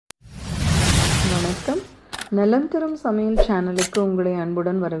நலம் தரும் சமையல் சேனலுக்கு உங்களை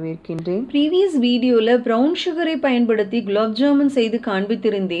அன்புடன் வரவேற்கின்றேன். ப்ரீவியஸ் வீடியோல ப்ரௌன் சுகரை பயன்படுத்தி குலாப் ஜாமுன் செய்து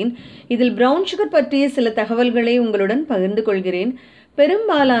காண்பித்திருந்தேன். இதில் ப்ரௌன் சுகர் பற்றிய சில தகவல்களை உங்களுடன் பகிர்ந்து கொள்கிறேன்.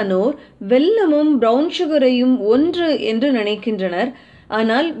 பெரும்பாலானோர் வெல்லமும் ப்ரௌன் சுகரையும் ஒன்று என்று நினைக்கின்றனர்.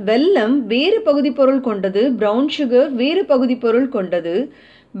 ஆனால் வெல்லம் வேறு பகுதி பொருள் கொண்டது, ப்ரௌன் சுகர் வேறு பகுதி பொருள் கொண்டது.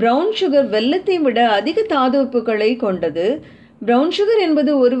 ப்ரௌன் சுகர் வெல்லத்தை விட அதிக தாதுப்புகளை கொண்டது. ப்ரௌன் சுகர்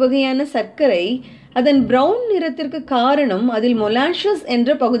என்பது ஒரு வகையான சர்க்கரை. அதன் பிரவுன் நிறத்திற்கு காரணம் அதில் மொலாஷஸ்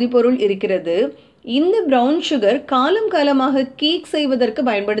என்ற பகுதி பொருள் இருக்கிறது. இந்த பிரவுன் சுகர் காலம் காலமாக கேக் செய்வதற்கு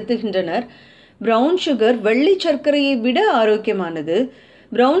பயன்படுத்துகின்றனர். பிரவுன் சுகர் வெள்ளை சர்க்கரையை விட ஆரோக்கியமானது.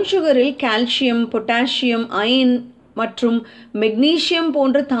 பிரவுன் சுகரில் கால்சியம், பொட்டாசியம், அயன் மற்றும் மெக்னீசியம்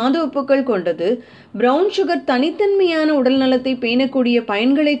போன்ற தாதுப்புகள் கொண்டது. பிரவுன் சுகர் தனித்தன்மையான உடல் நலத்தை பேணக்கூடிய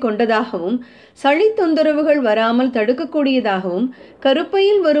பயன்களை கொண்டதாகவும், சளி தொந்தரவுகள் வராமல் தடுக்கக்கூடியதாகவும்,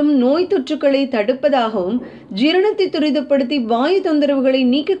 கருப்பையில் வரும் நோய் தொற்றுக்களை தடுப்பதாகவும், ஜீரணத்தை துரிதப்படுத்தி வாயு தொந்தரவுகளை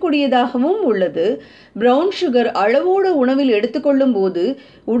நீக்கக்கூடியதாகவும் உள்ளது. பிரவுன் சுகர் அளவோடு உணவில் எடுத்துக்கொள்ளும் போது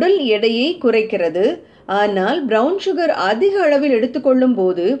உடல் எடையை குறைக்கிறது. ஆனால் பிரவுன் சுகர் அதிக அளவில் எடுத்துக்கொள்ளும்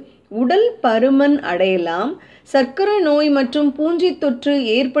போது உடல் பருமன் அடையலாம். சர்க்கரை நோய் மற்றும் பூஞ்சை தொற்று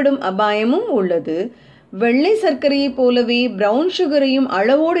ஏற்படும் அபாயமும் உள்ளது. வெள்ளை சர்க்கரையைப் போலவே பிரவுன் சுகரையும்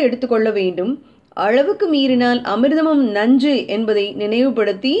அளவோடு எடுத்துக்கொள்ள வேண்டும். அளவுக்கு மீறினால் அமிர்தமும் நஞ்சு என்பதை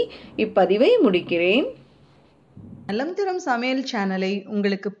நினைவுபடுத்தி இப்பதிவை முடிக்கிறேன். நலம் தரும் சமையல் சேனலை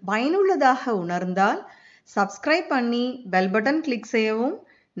உங்களுக்கு பயனுள்ளதாக உணர்ந்தால் சப்ஸ்கிரைப் பண்ணி பெல் பட்டன் கிளிக் செய்யவும்.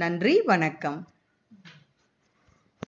 நன்றி, வணக்கம்.